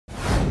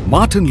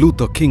Martin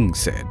Luther King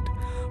said,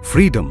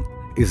 "Freedom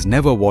is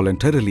never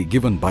voluntarily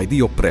given by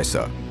the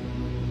oppressor.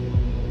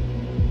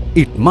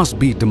 It must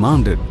be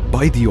demanded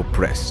by the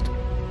oppressed."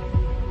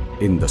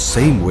 In the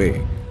same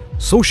way,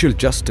 social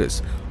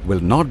justice will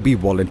not be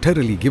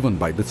voluntarily given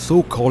by the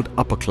so-called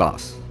upper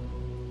class.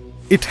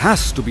 It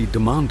has to be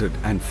demanded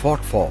and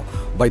fought for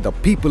by the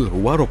people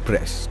who are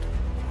oppressed.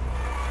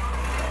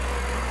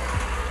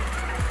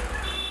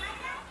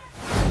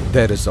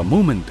 There is a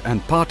movement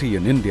and party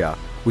in India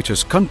which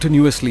has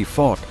continuously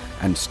fought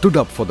and stood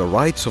up for the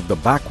rights of the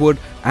backward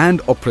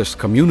and oppressed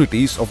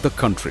communities of the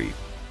country.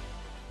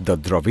 The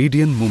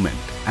Dravidian Movement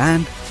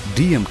and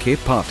DMK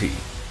Party.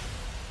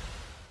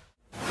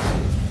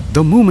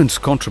 The movement's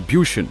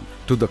contribution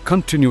to the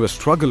continuous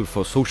struggle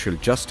for social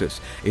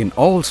justice in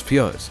all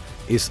spheres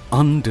is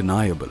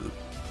undeniable.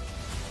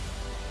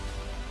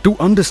 To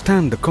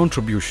understand the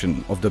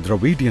contribution of the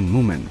Dravidian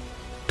movement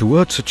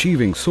towards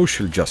achieving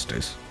social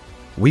justice,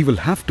 we will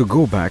have to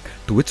go back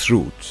to its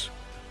roots,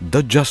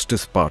 the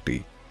Justice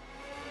Party.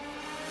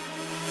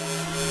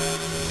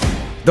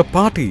 The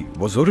party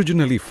was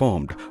originally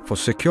formed for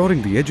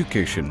securing the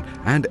education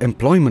and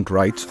employment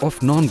rights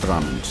of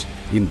non-Brahmins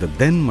in the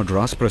then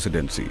Madras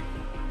Presidency.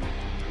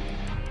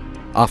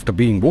 After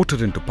being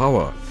voted into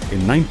power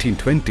in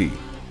 1920,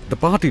 the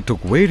party took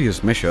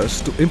various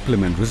measures to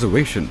implement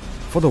reservation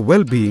for the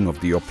well-being of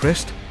the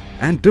oppressed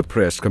and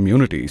depressed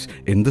communities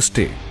in the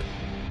state.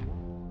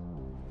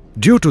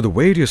 Due to the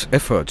various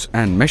efforts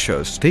and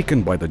measures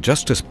taken by the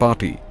Justice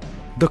Party,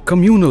 the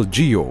communal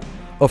GO,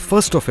 a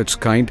first of its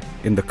kind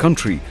in the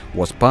country,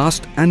 was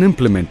passed and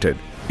implemented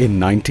in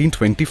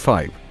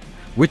 1925,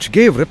 which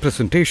gave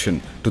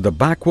representation to the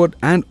backward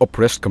and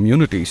oppressed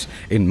communities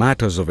in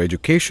matters of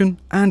education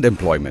and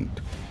employment.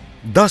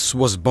 Thus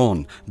was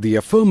born the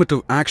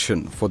affirmative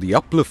action for the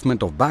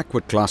upliftment of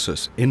backward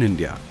classes in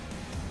India.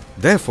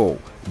 Therefore,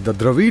 the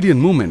Dravidian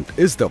movement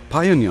is the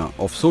pioneer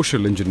of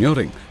social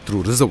engineering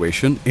through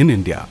reservation in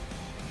India.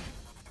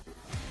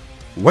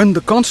 When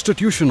the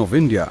Constitution of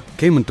India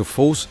came into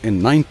force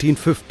in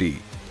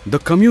 1950, the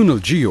communal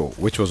GO,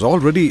 which was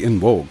already in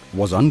vogue,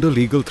 was under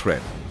legal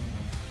threat.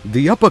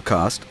 The upper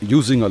caste,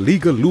 using a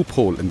legal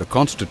loophole in the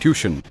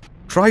Constitution,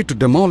 tried to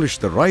demolish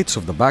the rights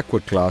of the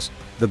backward class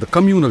that the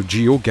communal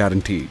GO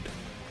guaranteed.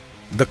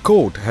 The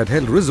court had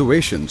held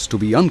reservations to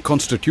be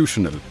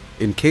unconstitutional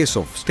in case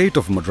of State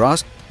of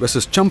Madras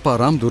versus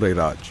Champaram Durai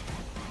Raj.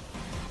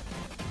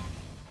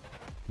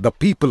 The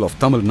people of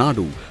Tamil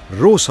Nadu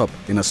rose up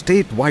in a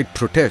statewide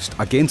protest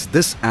against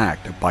this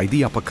act by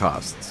the upper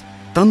castes.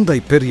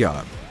 Tandai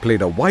Periyar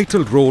played a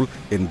vital role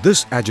in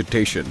this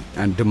agitation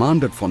and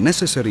demanded for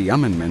necessary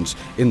amendments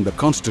in the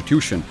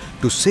constitution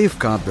to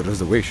safeguard the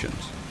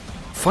reservations.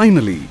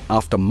 Finally,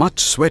 after much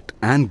sweat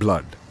and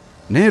blood,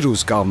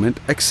 Nehru's government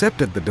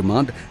accepted the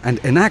demand and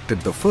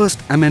enacted the first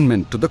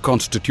amendment to the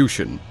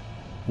constitution,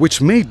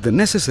 which made the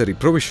necessary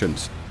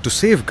provisions to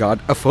safeguard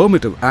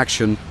affirmative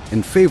action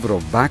in favor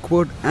of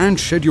backward and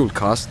scheduled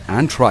castes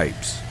and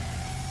tribes.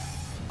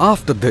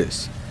 After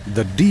this,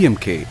 the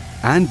DMK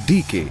and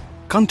DK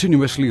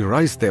continuously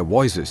raised their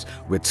voices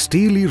with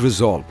steely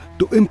resolve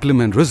to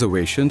implement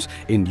reservations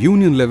in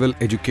union-level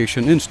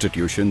education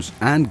institutions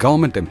and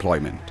government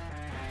employment.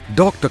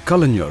 Dr.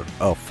 Kalaignar,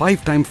 a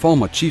five-time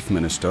former Chief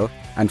Minister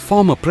and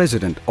former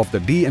President of the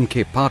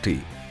DMK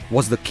Party,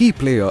 was the key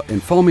player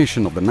in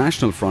formation of the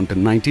National Front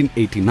in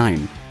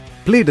 1989,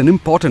 played an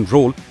important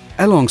role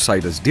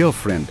alongside his dear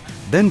friend,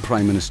 then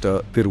Prime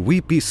Minister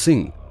VP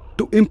Singh,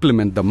 to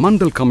implement the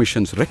Mandal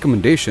Commission's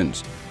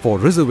recommendations for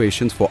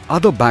reservations for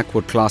other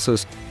backward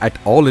classes at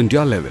all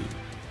India level.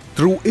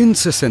 Through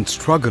incessant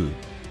struggle,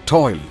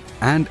 toil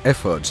and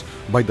efforts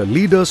by the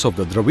leaders of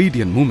the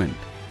Dravidian movement,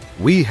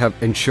 we have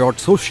ensured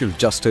social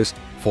justice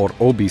for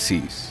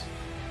OBCs.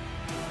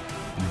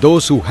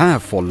 Those who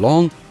have for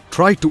long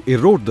tried to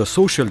erode the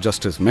social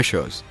justice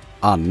measures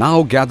are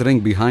now gathering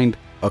behind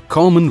a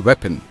common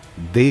weapon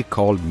they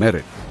call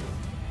merit.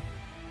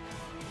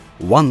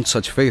 One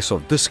such phase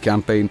of this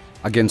campaign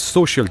against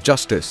social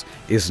justice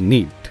is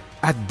NEET.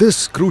 At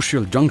this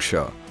crucial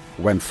juncture,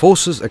 when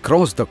forces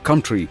across the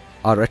country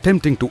are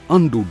attempting to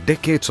undo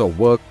decades of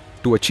work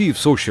to achieve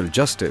social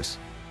justice,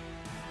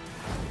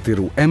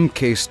 Thiru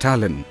M.K.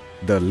 Stalin,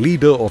 the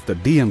leader of the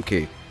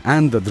DMK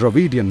and the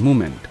Dravidian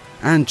movement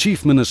and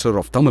Chief Minister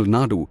of Tamil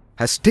Nadu,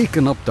 has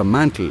taken up the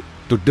mantle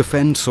to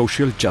defend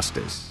social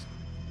justice.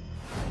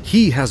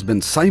 He has been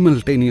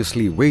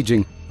simultaneously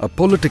waging a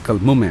political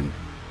movement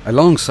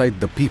alongside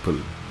the people,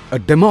 a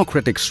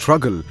democratic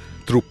struggle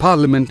through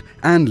parliament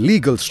and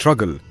legal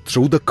struggle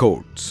through the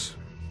courts.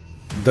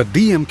 The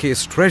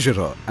DMK's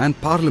treasurer and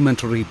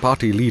parliamentary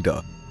party leader,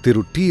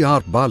 Thiru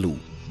T.R. Balu,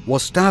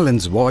 was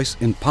Stalin's voice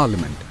in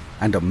parliament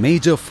and a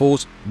major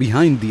force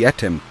behind the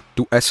attempt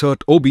to assert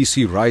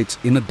OBC rights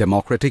in a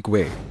democratic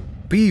way.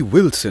 P.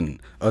 Wilson,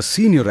 a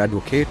senior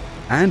advocate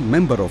and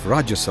member of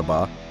Rajya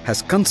Sabha,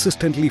 has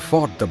consistently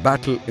fought the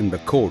battle in the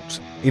courts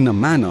in a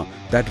manner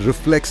that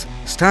reflects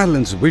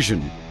Stalin's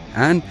vision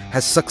and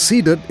has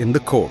succeeded in the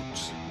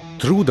courts.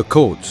 Through the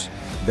courts,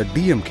 the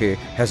DMK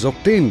has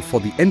obtained for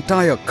the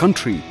entire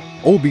country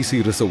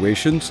OBC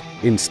reservations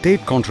in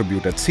state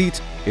contributed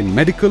seats in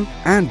medical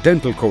and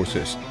dental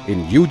courses,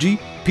 in UG,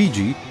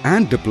 PG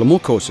and diploma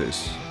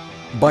courses.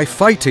 By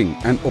fighting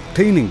and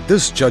obtaining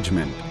this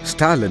judgment,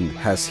 Stalin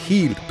has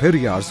healed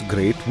Periyar's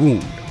great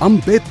wound.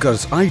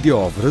 Ambedkar's idea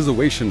of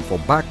reservation for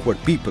backward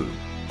people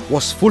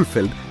was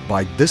fulfilled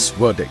by this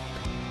verdict.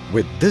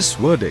 With this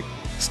verdict,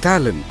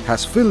 Stalin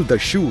has filled the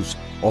shoes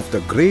of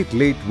the great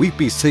late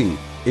VP Singh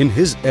in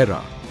his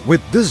era.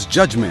 With this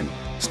judgment,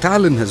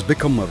 Stalin has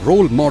become a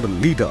role model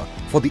leader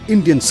for the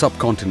Indian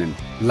subcontinent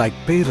like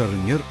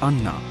Perarinyar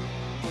Anna.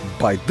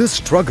 By this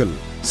struggle,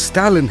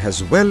 Stalin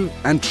has well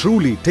and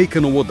truly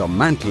taken over the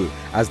mantle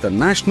as the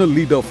national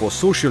leader for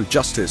social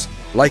justice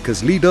like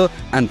his leader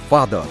and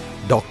father,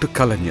 Dr.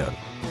 Kalaignar.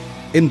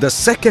 In the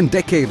second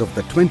decade of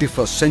the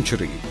 21st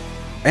century,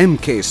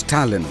 M.K.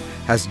 Stalin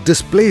has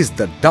displaced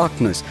the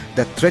darkness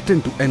that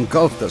threatened to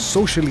engulf the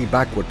socially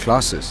backward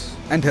classes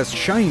and has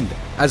shined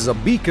as a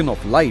beacon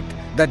of light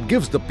that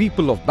gives the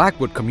people of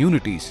backward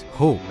communities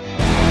hope.